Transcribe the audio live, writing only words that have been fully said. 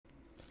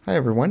Hi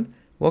everyone,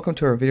 welcome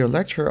to our video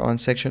lecture on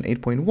section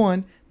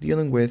 8.1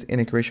 dealing with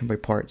integration by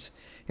parts.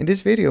 In this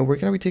video we're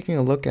going to be taking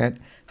a look at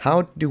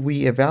how do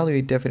we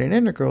evaluate definite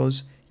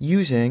integrals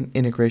using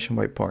integration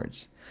by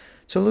parts.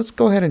 So let's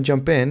go ahead and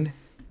jump in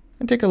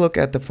and take a look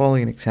at the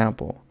following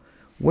example.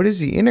 What is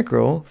the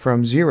integral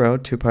from 0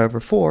 to pi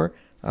over 4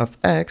 of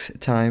x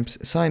times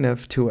sine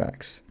of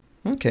 2x?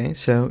 Okay,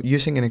 so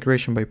using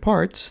integration by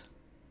parts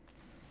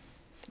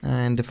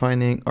and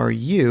defining our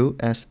u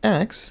as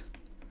x,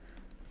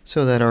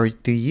 so that our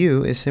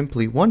du is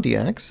simply 1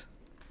 dx,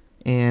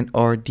 and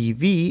our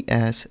dv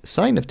as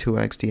sine of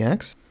 2x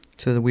dx,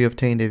 so that we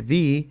obtained a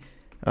v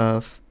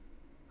of,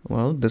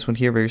 well, this one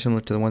here very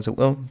similar to the ones that,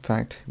 well, in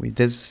fact, we've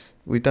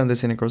done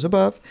this integrals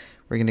above.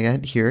 We're going to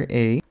get here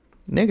a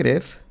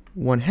negative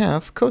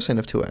 1/2 cosine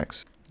of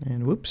 2x.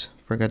 And whoops,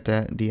 forgot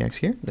that dx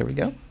here. There we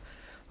go.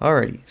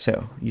 Alrighty,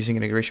 so using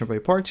integration by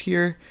parts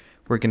here,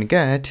 we're going to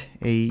get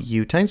a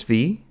u times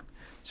v.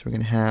 So we're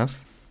going to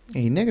have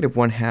a negative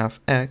 1/2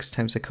 x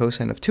times the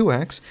cosine of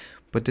 2x,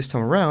 but this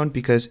time around,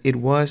 because it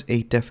was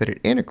a definite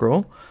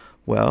integral,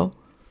 well,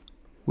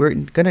 we're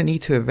going to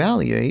need to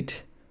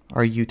evaluate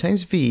our u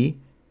times v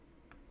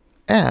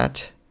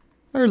at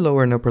our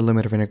lower and upper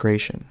limit of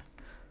integration.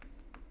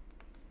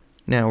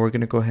 Now we're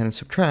going to go ahead and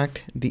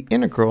subtract the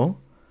integral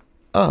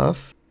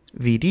of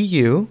v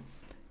du,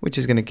 which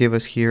is going to give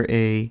us here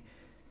a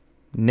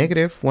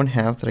negative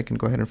 1/2 that I can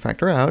go ahead and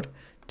factor out,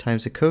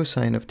 times the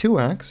cosine of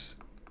 2x.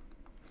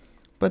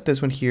 But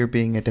this one here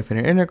being a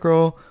definite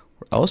integral,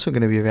 we're also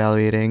going to be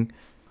evaluating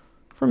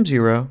from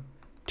 0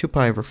 to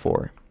pi over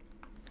 4.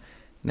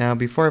 Now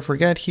before I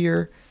forget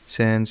here,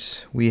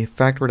 since we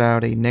factored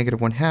out a negative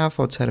 1/2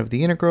 outside of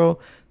the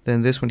integral,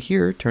 then this one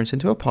here turns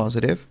into a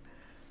positive.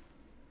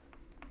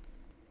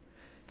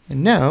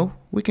 And now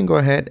we can go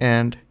ahead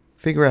and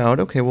figure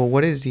out, okay, well,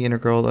 what is the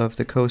integral of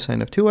the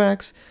cosine of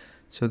 2x?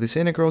 So this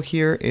integral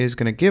here is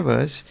going to give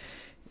us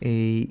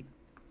a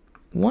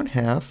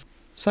 1/2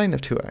 sine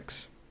of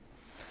 2x.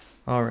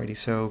 Alrighty,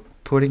 so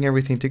putting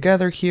everything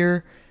together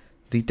here,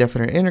 the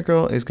definite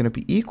integral is going to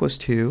be equals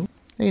to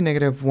a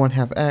negative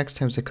 1/2 x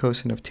times the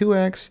cosine of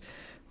 2x,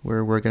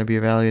 where we're going to be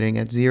evaluating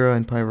at 0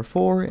 and pi over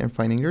 4 and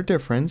finding their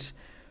difference,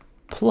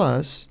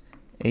 plus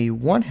a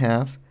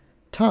 1/2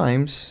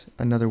 times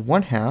another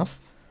 1/2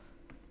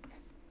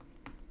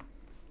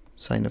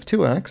 sine of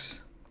 2x,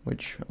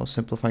 which I'll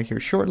simplify here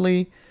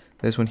shortly.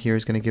 This one here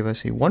is going to give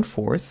us a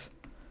 1/4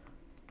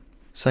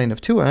 sine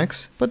of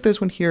 2x, but this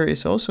one here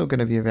is also going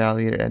to be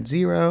evaluated at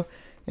 0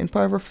 and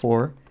pi over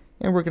 4,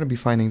 and we're going to be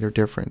finding their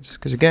difference.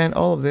 Because again,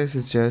 all of this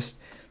is just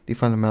the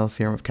fundamental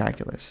theorem of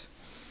calculus.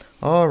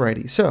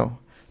 Alrighty, so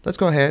let's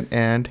go ahead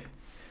and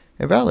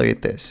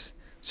evaluate this.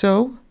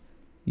 So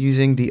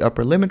using the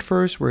upper limit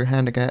first, we're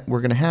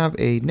going to have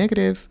a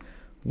negative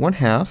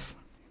 1/2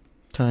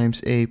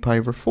 times a pi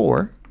over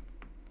 4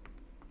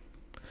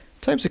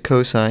 times the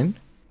cosine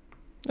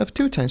of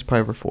 2 times pi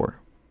over 4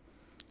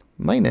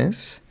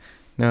 minus,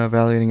 now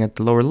evaluating at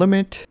the lower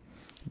limit,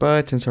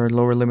 but since our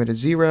lower limit is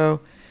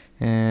 0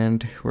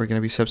 and we're going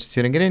to be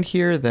substituting it in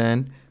here,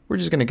 then we're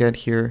just going to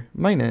get here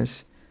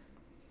minus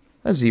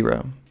a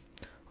 0.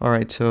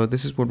 Alright, so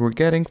this is what we're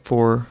getting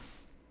for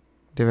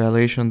the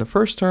evaluation on the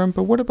first term,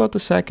 but what about the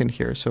second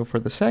here? So for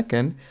the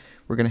second,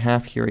 we're going to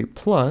have here a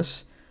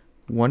plus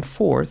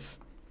 1/4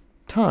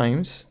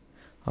 times,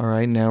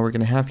 alright, now we're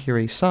going to have here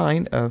a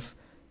sine of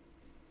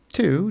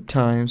 2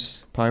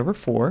 times pi over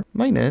 4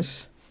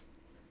 minus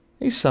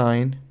a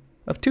sine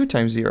of 2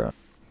 times 0.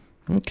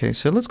 Okay,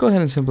 so let's go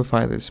ahead and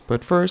simplify this,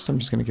 but first I'm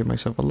just going to give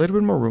myself a little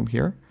bit more room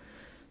here.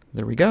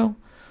 There we go.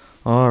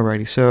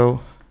 Alrighty,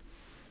 so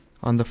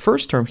on the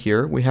first term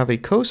here, we have a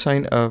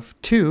cosine of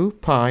 2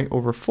 pi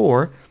over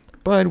 4,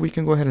 but we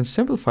can go ahead and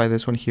simplify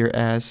this one here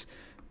as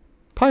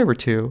pi over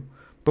 2.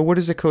 But what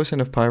is the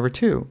cosine of pi over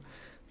 2?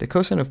 The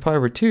cosine of pi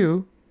over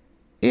 2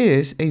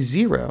 is a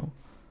 0.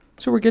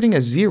 So we're getting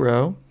a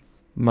 0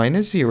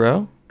 minus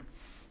 0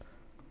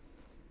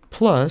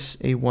 plus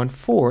a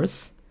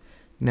 1/4.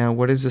 Now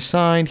what is the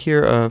sine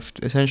here of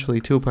essentially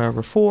 2 pi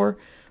over 4?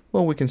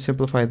 Well, we can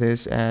simplify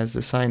this as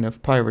the sine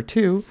of pi over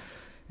 2,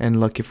 and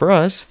lucky for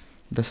us,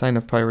 the sine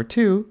of pi over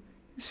 2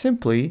 is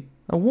simply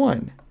a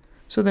 1.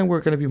 So then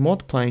we're going to be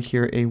multiplying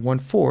here a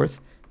 1/4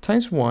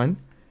 times 1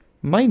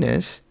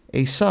 minus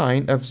a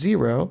sine of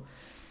 0,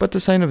 but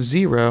the sine of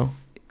 0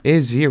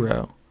 is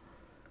 0.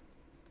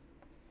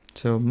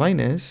 So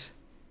minus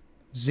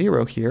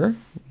 0 here.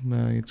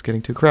 It's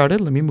getting too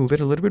crowded. Let me move it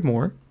a little bit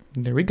more.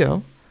 There we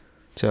go.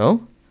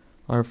 So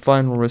our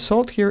final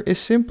result here is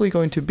simply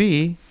going to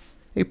be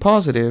a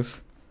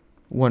positive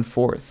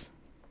 1/4.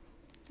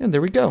 And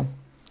there we go.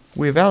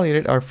 We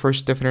evaluated our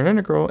first definite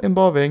integral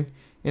involving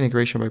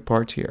integration by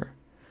parts here.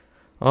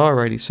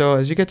 Alrighty, so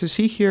as you get to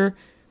see here,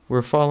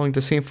 we're following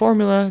the same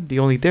formula. The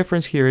only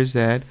difference here is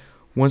that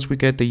once we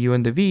get the u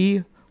and the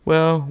v,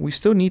 well, we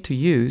still need to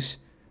use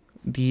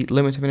the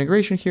limits of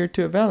integration here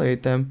to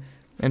evaluate them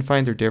and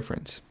find their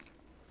difference.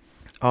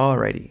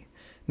 Alrighty,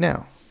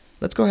 now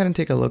let's go ahead and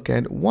take a look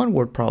at one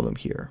word problem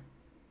here.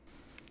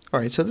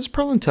 Alright, so this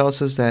problem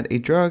tells us that a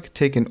drug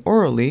taken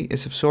orally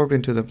is absorbed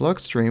into the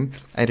bloodstream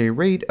at a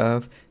rate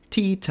of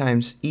t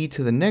times e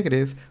to the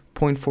negative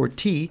 0.4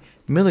 t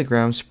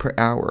milligrams per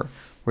hour,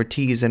 where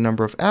t is the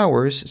number of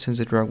hours since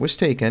the drug was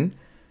taken.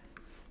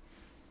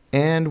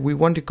 And we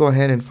want to go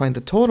ahead and find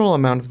the total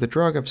amount of the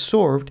drug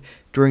absorbed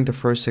during the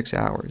first 6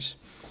 hours.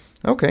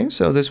 Okay,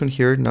 so this one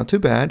here, not too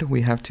bad.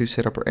 We have to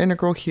set up our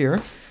integral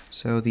here.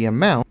 So the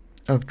amount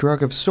of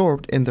drug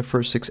absorbed in the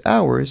first 6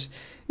 hours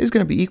is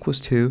going to be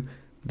equals to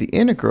the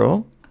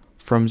integral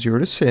from 0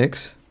 to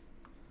 6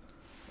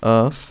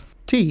 of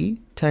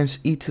t times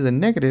e to the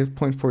negative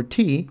 0.4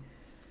 t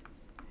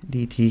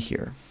dt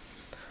here.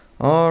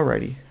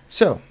 Alrighty,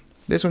 so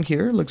this one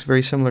here looks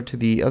very similar to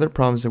the other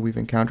problems that we've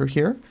encountered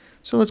here.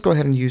 So let's go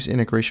ahead and use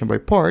integration by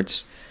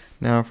parts.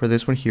 Now for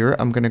this one here,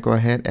 I'm going to go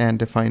ahead and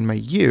define my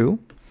u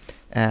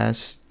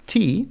as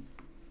t,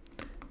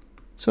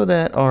 so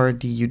that our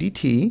du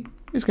dt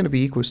is going to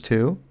be equals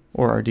to,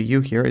 or our du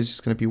here is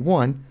going to be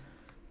 1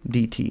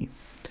 dt.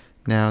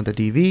 Now the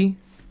dv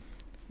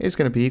is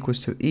going to be equals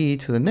to e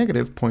to the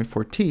negative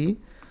 0.4 t,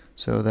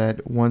 so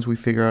that once we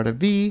figure out a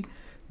v,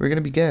 we're going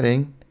to be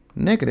getting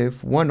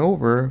negative 1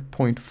 over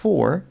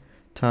 0.4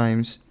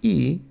 times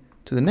e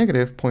to the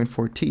negative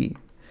 0.4 t.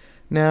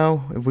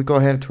 Now, if we go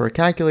ahead to our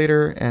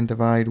calculator and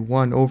divide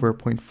 1 over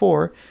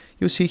 0.4,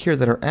 you'll see here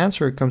that our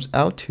answer comes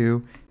out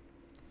to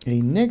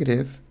a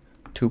negative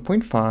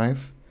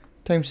 2.5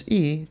 times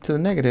e to the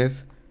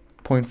negative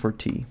 0.4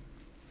 t.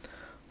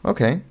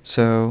 Okay,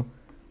 so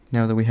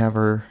now that we have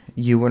our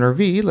u and our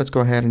v, let's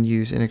go ahead and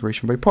use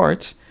integration by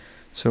parts.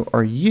 So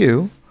our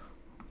u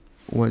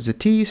was a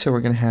t, so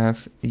we're going to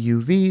have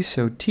uv,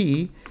 so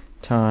t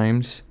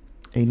times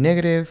a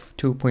negative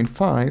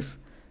 2.5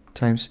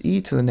 times e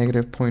to the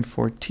negative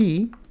 0.4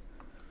 t.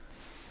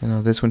 And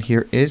now this one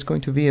here is going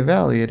to be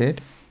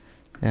evaluated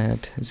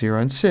at 0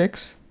 and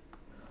 6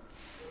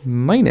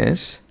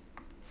 minus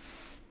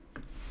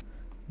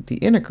the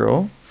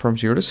integral from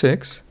 0 to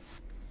 6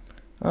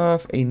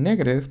 of a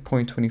negative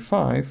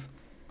 0.25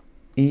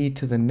 e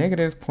to the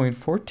negative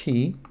 0.4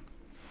 t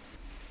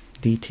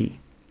dt.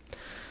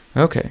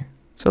 Okay,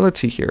 so let's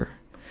see here.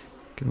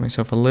 Give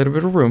myself a little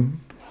bit of room.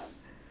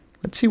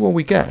 Let's see what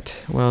we get.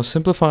 Well,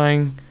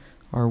 simplifying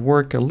our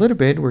work a little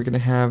bit, we're going to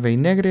have a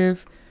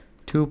negative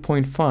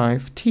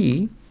 2.5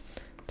 t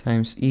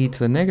times e to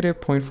the negative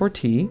 0.4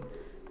 t,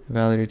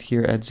 evaluated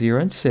here at 0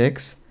 and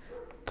 6,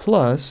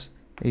 plus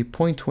a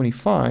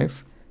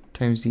 0.25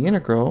 times the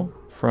integral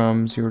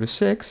from 0 to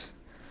 6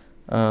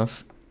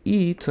 of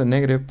e to the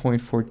negative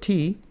 0.4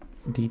 t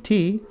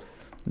dt.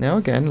 Now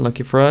again,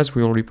 lucky for us,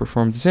 we already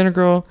performed this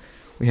integral.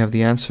 We have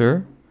the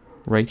answer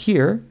right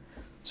here.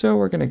 So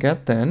we're going to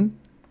get then,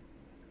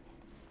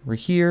 over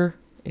here,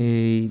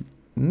 a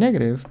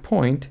negative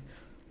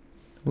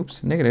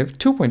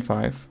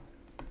 2.5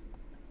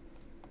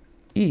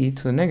 e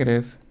to the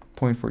negative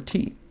 0.4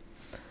 t.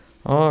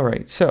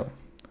 Alright, so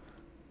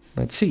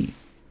let's see.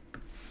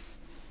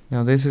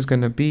 Now this is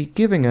going to be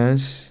giving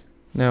us,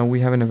 now we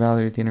haven't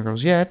evaluated the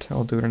integrals yet,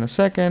 I'll do it in a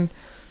second.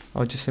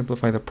 I'll just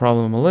simplify the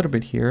problem a little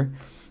bit here.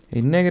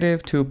 A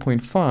negative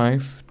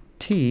 2.5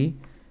 t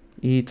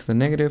e to the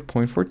negative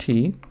 0.4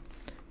 t,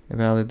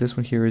 evaluate this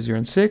one here is 0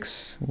 and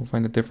 6, we'll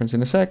find the difference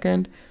in a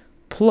second,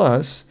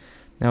 plus,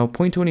 now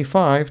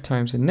 0.25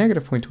 times a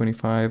negative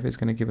 0.25 is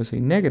going to give us a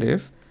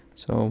negative,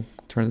 so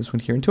turn this one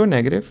here into a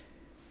negative,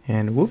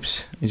 and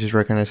whoops, I just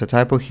recognized a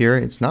typo here,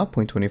 it's not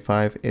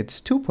 0.25, it's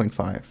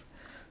 2.5.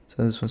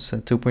 So this was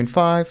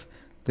 2.5,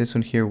 this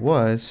one here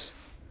was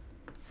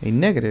a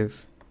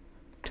negative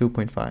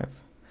 2.5.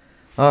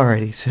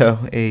 Alrighty,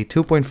 so a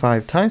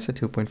 2.5 times a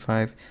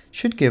 2.5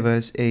 should give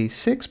us a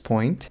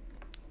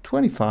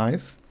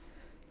 6.25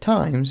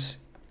 times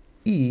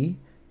e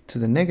to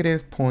the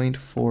negative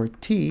 0.4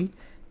 t,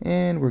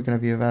 and we're going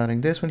to be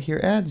evaluating this one here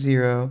at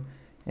 0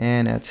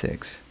 and at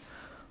 6.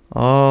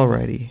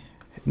 Alrighty,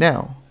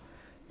 now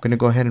I'm going to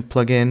go ahead and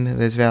plug in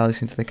these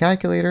values into the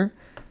calculator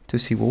to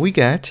see what we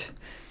get,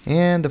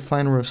 and the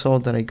final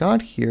result that I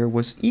got here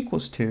was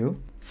equals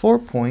to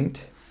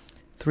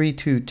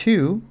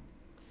 4.322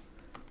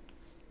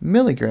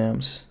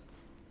 milligrams.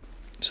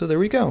 So there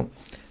we go.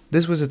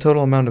 This was the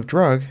total amount of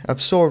drug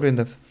absorbed in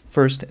the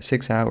first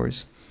 6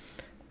 hours.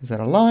 Is that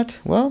a lot?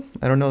 Well,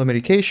 I don't know the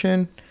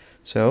medication,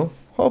 so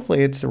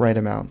hopefully it's the right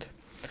amount.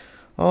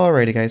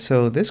 Alrighty guys,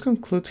 so this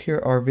concludes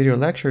here our video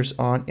lectures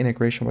on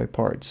integration by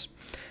parts.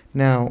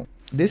 Now,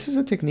 this is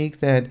a technique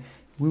that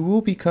we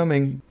will be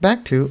coming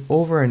back to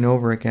over and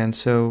over again,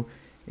 so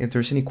if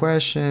there's any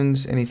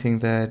questions, anything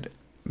that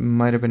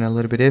might have been a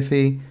little bit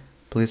iffy,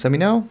 please let me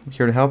know. I'm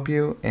here to help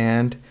you,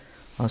 and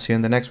I'll see you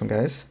in the next one,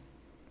 guys.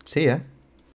 See ya.